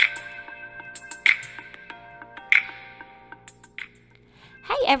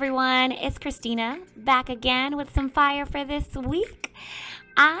everyone, it's Christina back again with some fire for this week.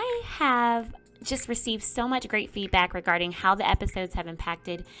 I have just received so much great feedback regarding how the episodes have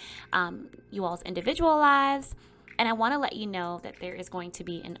impacted you all's individual lives, and I want to let you know that there is going to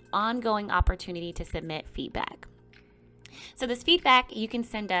be an ongoing opportunity to submit feedback. So this feedback you can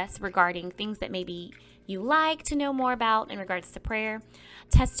send us regarding things that maybe you like to know more about in regards to prayer,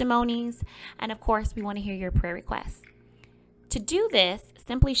 testimonies, and of course, we want to hear your prayer requests. To do this,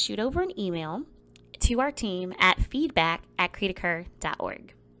 simply shoot over an email to our team at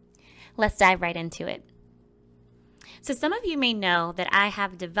feedback@createacur.org. Let's dive right into it. So some of you may know that I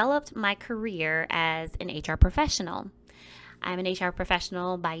have developed my career as an HR professional. I'm an HR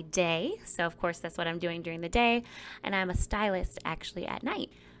professional by day, so of course that's what I'm doing during the day, and I'm a stylist actually at night.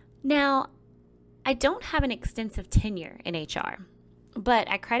 Now, I don't have an extensive tenure in HR, but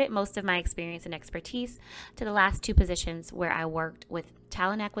I credit most of my experience and expertise to the last two positions where I worked with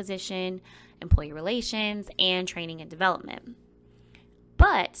talent acquisition, employee relations, and training and development.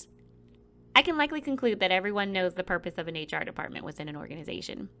 But I can likely conclude that everyone knows the purpose of an HR department within an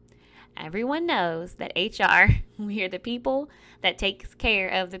organization. Everyone knows that HR, we are the people that takes care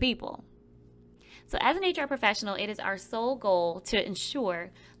of the people. So as an HR professional, it is our sole goal to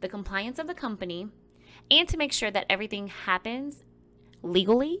ensure the compliance of the company and to make sure that everything happens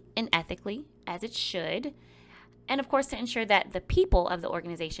legally and ethically as it should, and of course to ensure that the people of the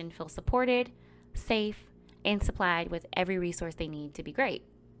organization feel supported, safe, and supplied with every resource they need to be great.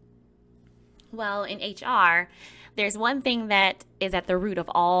 Well, in HR, there's one thing that is at the root of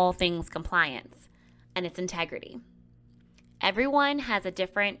all things compliance, and it's integrity. Everyone has a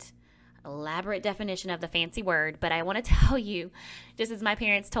different, elaborate definition of the fancy word, but I want to tell you, just as my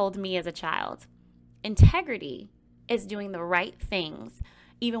parents told me as a child, integrity is doing the right things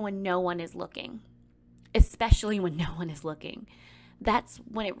even when no one is looking, especially when no one is looking. That's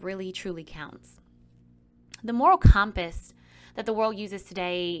when it really truly counts. The moral compass that the world uses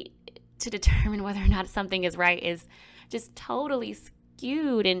today to determine whether or not something is right is just totally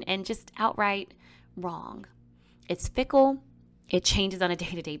skewed and just outright wrong. It's fickle. It changes on a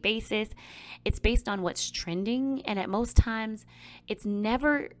day-to-day basis. It's based on what's trending, and at most times, it's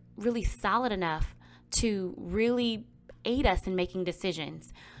never really solid enough to really aid us in making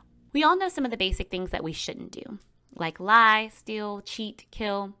decisions. We all know some of the basic things that we shouldn't do, like lie, steal, cheat,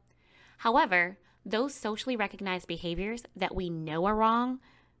 kill. However, those socially recognized behaviors that we know are wrong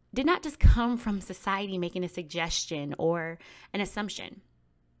did not just come from society making a suggestion or an assumption.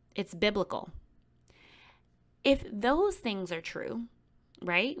 It's biblical. If those things are true,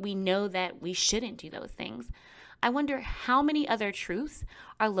 right, we know that we shouldn't do those things. I wonder how many other truths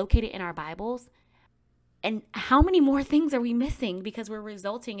are located in our Bibles, and how many more things are we missing because we're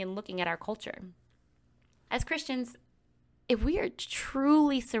resulting in looking at our culture. As Christians, if we are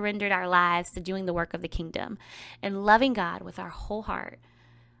truly surrendered our lives to doing the work of the kingdom and loving God with our whole heart,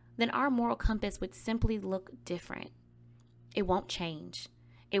 then our moral compass would simply look different. It won't change.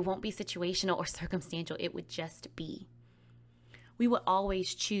 It won't be situational or circumstantial. It would just be. We would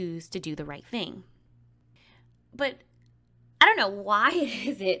always choose to do the right thing. But I don't know, why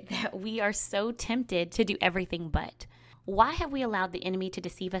is it that we are so tempted to do everything but? Why have we allowed the enemy to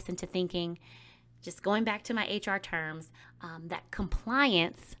deceive us into thinking, just going back to my HR terms, that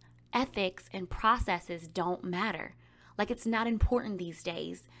compliance, ethics, and processes don't matter? Like it's not important these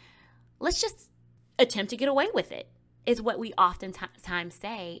days. Let's just attempt to get away with it, is what we oftentimes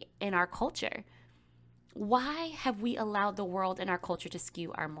say in our culture. Why have we allowed the world and our culture to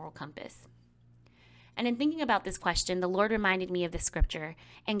skew our moral compass? And in thinking about this question, the Lord reminded me of the scripture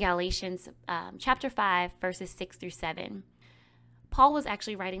in Galatians chapter 5, verses 6 through 7. Paul was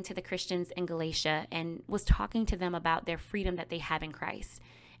actually writing to the Christians in Galatia and was talking to them about their freedom that they have in Christ.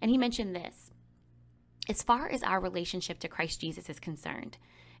 And he mentioned this: as far as our relationship to Christ Jesus is concerned,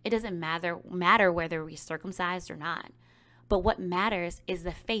 it doesn't matter whether we're circumcised or not. But what matters is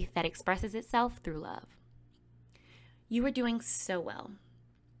the faith that expresses itself through love. You were doing so well.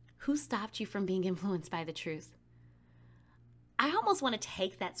 Who stopped you from being influenced by the truth? I almost want to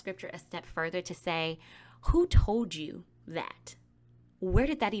take that scripture a step further to say, who told you that? Where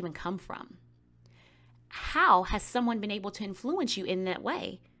did that even come from? How has someone been able to influence you in that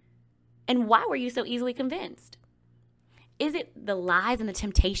way? And why were you so easily convinced? Is it the lies and the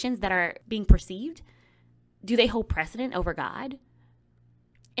temptations that are being perceived? Do they hold precedent over God?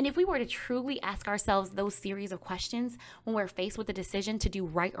 And if we were to truly ask ourselves those series of questions when we're faced with the decision to do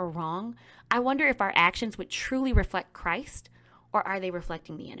right or wrong, I wonder if our actions would truly reflect Christ, or are they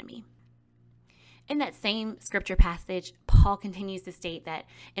reflecting the enemy? In that same scripture passage, Paul continues to state that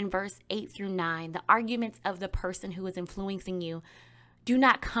in verse 8 through 9, the arguments of the person who is influencing you do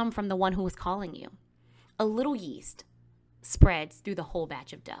not come from the one who is calling you. A little yeast spreads through the whole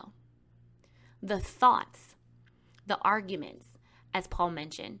batch of dough. The thoughts, the arguments, as Paul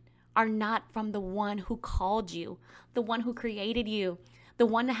mentioned, are not from the one who called you, the one who created you, the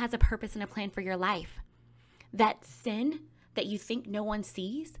one that has a purpose and a plan for your life. That sin that you think no one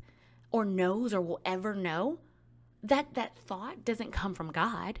sees or knows or will ever know, that thought doesn't come from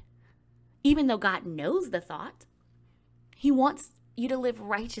God. Even though God knows the thought, He wants you to live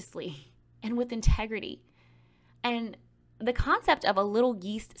righteously and with integrity. And the concept of a little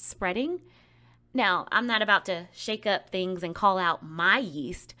yeast spreading, now, I'm not about to shake up things and call out my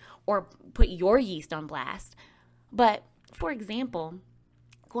yeast or put your yeast on blast. But for example,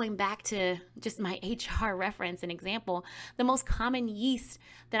 going back to just my HR reference and example, the most common yeast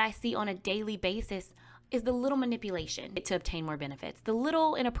that I see on a daily basis is the little manipulation to obtain more benefits, the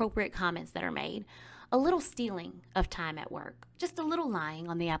little inappropriate comments that are made, a little stealing of time at work, just a little lying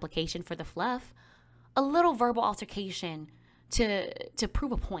on the application for the fluff, a little verbal altercation to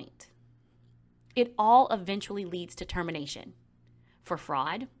prove a point. It all eventually leads to termination for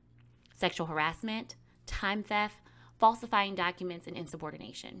fraud, sexual harassment, time theft, falsifying documents, and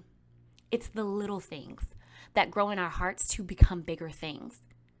insubordination. It's the little things that grow in our hearts to become bigger things.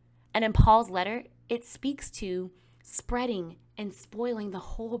 And in Paul's letter, it speaks to spreading and spoiling the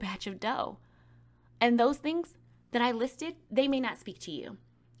whole batch of dough. And those things that I listed, they may not speak to you.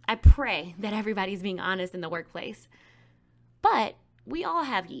 I pray that everybody's being honest in the workplace. But we all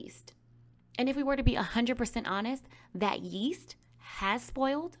have yeast. And if we were to be 100% honest, that yeast has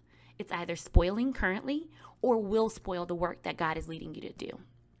spoiled. It's either spoiling currently or will spoil the work that God is leading you to do.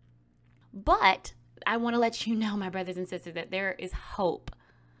 But I want to let you know, my brothers and sisters, that there is hope.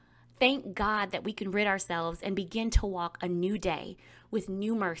 Thank God that we can rid ourselves and begin to walk a new day with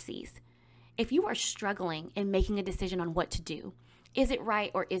new mercies. If you are struggling in making a decision on what to do, is it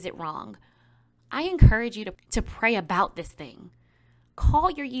right or is it wrong? I encourage you to pray about this thing.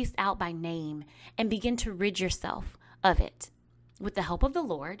 Call your yeast out by name and begin to rid yourself of it. With the help of the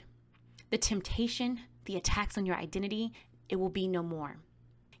Lord, the temptation, the attacks on your identity, it will be no more.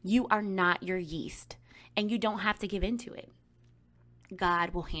 You are not your yeast, and you don't have to give into it.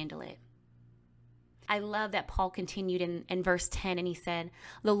 God will handle it. I love that Paul continued in verse 10, and he said,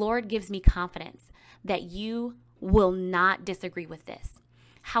 "The Lord gives me confidence that you will not disagree with this.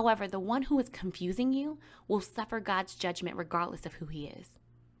 However, the one who is confusing you will suffer God's judgment regardless of who he is."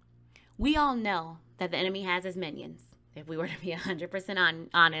 We all know that the enemy has his minions. If we were to be 100%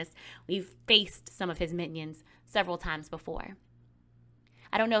 honest, we've faced some of his minions several times before.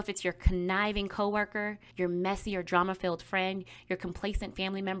 I don't know if it's your conniving coworker, your messy or drama-filled friend, your complacent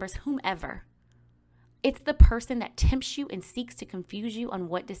family members, whomever. It's the person that tempts you and seeks to confuse you on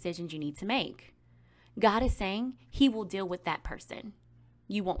what decisions you need to make. God is saying he will deal with that person.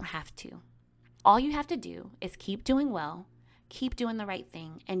 You won't have to. All you have to do is keep doing well, keep doing the right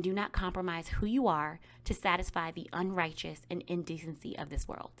thing, and do not compromise who you are to satisfy the unrighteous and indecency of this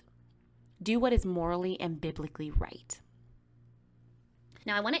world. Do what is morally and biblically right.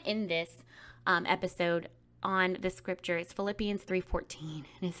 Now, I want to end this episode on the scripture. It's Philippians 3:14,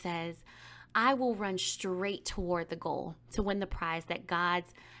 and it says, "I will run straight toward the goal to win the prize that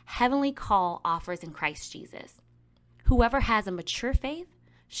God's heavenly call offers in Christ Jesus. Whoever has a mature faith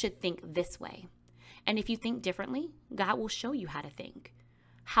should think this way. And if you think differently, God will show you how to think.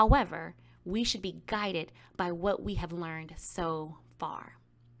 However, we should be guided by what we have learned so far."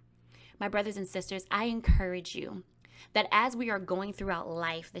 My brothers and sisters, I encourage you that as we are going throughout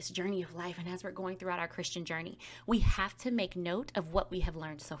life, this journey of life, and as we're going throughout our Christian journey, we have to make note of what we have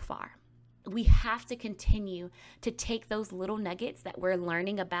learned so far. We have to continue to take those little nuggets that we're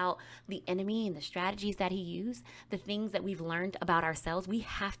learning about the enemy and the strategies that he used, the things that we've learned about ourselves. We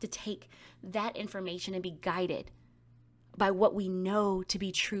have to take that information and be guided by what we know to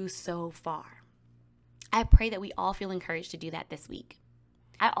be true so far. I pray that we all feel encouraged to do that this week.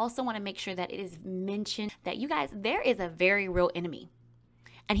 I also want to make sure that it is mentioned that you guys, there is a very real enemy,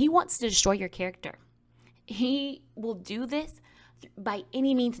 and he wants to destroy your character. He will do this by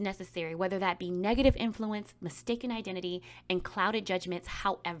any means necessary, whether that be negative influence, mistaken identity, and clouded judgments.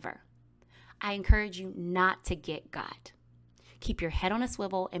 However, I encourage you not to get got. Keep your head on a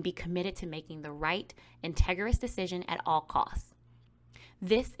swivel and be committed to making the right, integrous decision at all costs.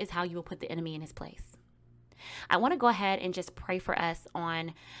 This is how you will put the enemy in his place. I want to go ahead and just pray for us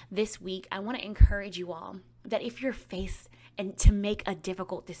on this week. I want to encourage you all that if you're faced and to make a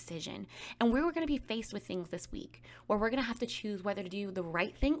difficult decision, and we're going to be faced with things this week where we're going to have to choose whether to do the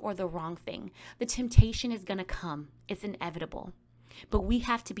right thing or the wrong thing. The temptation is going to come. It's inevitable. But we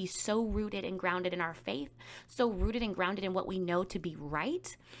have to be so rooted and grounded in our faith, so rooted and grounded in what we know to be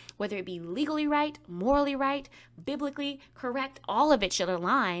right, whether it be legally right, morally right, biblically correct, all of it should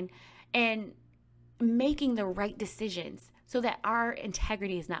align, and making the right decisions so that our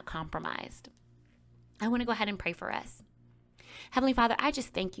integrity is not compromised. I want to go ahead and pray for us. Heavenly Father, I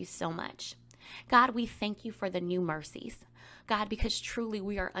just thank you so much. God, we thank you for the new mercies. God, because truly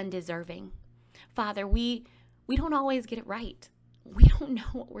we are undeserving. Father, we don't always get it right. We don't know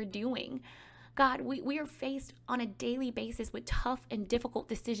what we're doing. God, we are faced on a daily basis with tough and difficult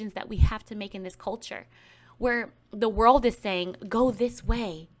decisions that we have to make in this culture, where the world is saying, go this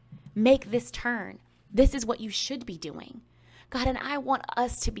way, make this turn. This is what you should be doing. God, and I want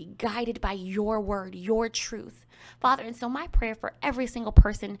us to be guided by your word, your truth. Father, and so my prayer for every single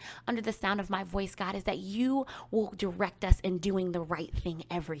person under the sound of my voice, God, is that you will direct us in doing the right thing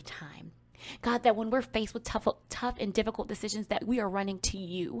every time. God, that when we're faced with tough and difficult decisions, that we are running to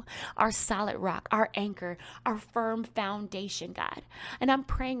you, our solid rock, our anchor, our firm foundation, God. And I'm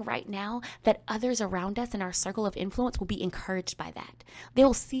praying right now that others around us in our circle of influence will be encouraged by that.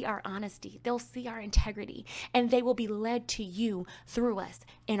 They'll see our honesty, they'll see our integrity, and they will be led to you through us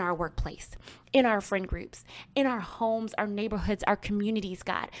in our workplace, in our friend groups, in our homes, our neighborhoods, our communities,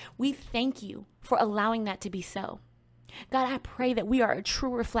 God. We thank you for allowing that to be so. God, I pray that we are a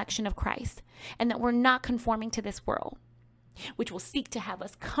true reflection of Christ and that we're not conforming to this world, which will seek to have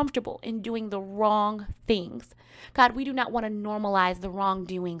us comfortable in doing the wrong things. God, we do not want to normalize the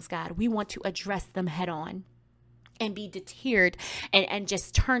wrongdoings, God. We want to address them head on and be deterred and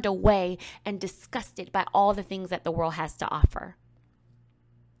just turned away and disgusted by all the things that the world has to offer.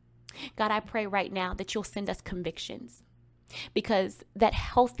 God, I pray right now that you'll send us convictions. Because that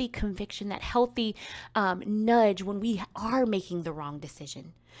healthy conviction, that healthy nudge when we are making the wrong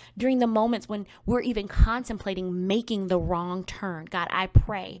decision, during the moments when we're even contemplating making the wrong turn, God, I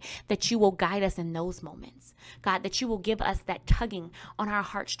pray that you will guide us in those moments. God, that you will give us that tugging on our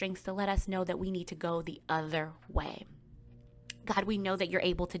heartstrings to let us know that we need to go the other way. God, we know that you're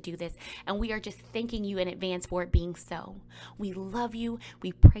able to do this, and we are just thanking you in advance for it being so. We love you,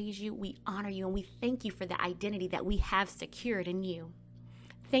 we praise you, we honor you, and we thank you for the identity that we have secured in you.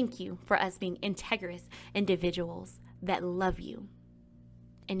 Thank you for us being integrous individuals that love you.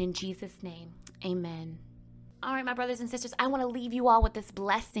 And in Jesus' name, amen. All right, my brothers and sisters, I want to leave you all with this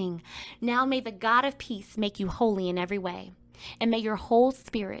blessing. Now may the God of peace make you holy in every way. And may your whole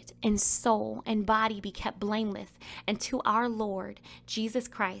spirit and soul and body be kept blameless until our Lord Jesus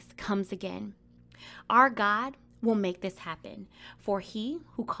Christ comes again. Our God will make this happen, for he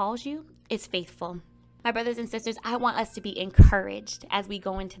who calls you is faithful. My brothers and sisters, I want us to be encouraged as we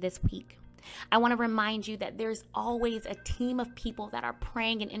go into this week. I want to remind you that there's always a team of people that are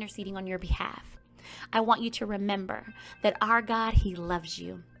praying and interceding on your behalf. I want you to remember that our God, he loves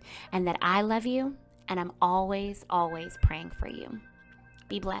you, and that I love you. And I'm always, always praying for you.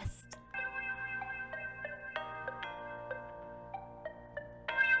 Be blessed.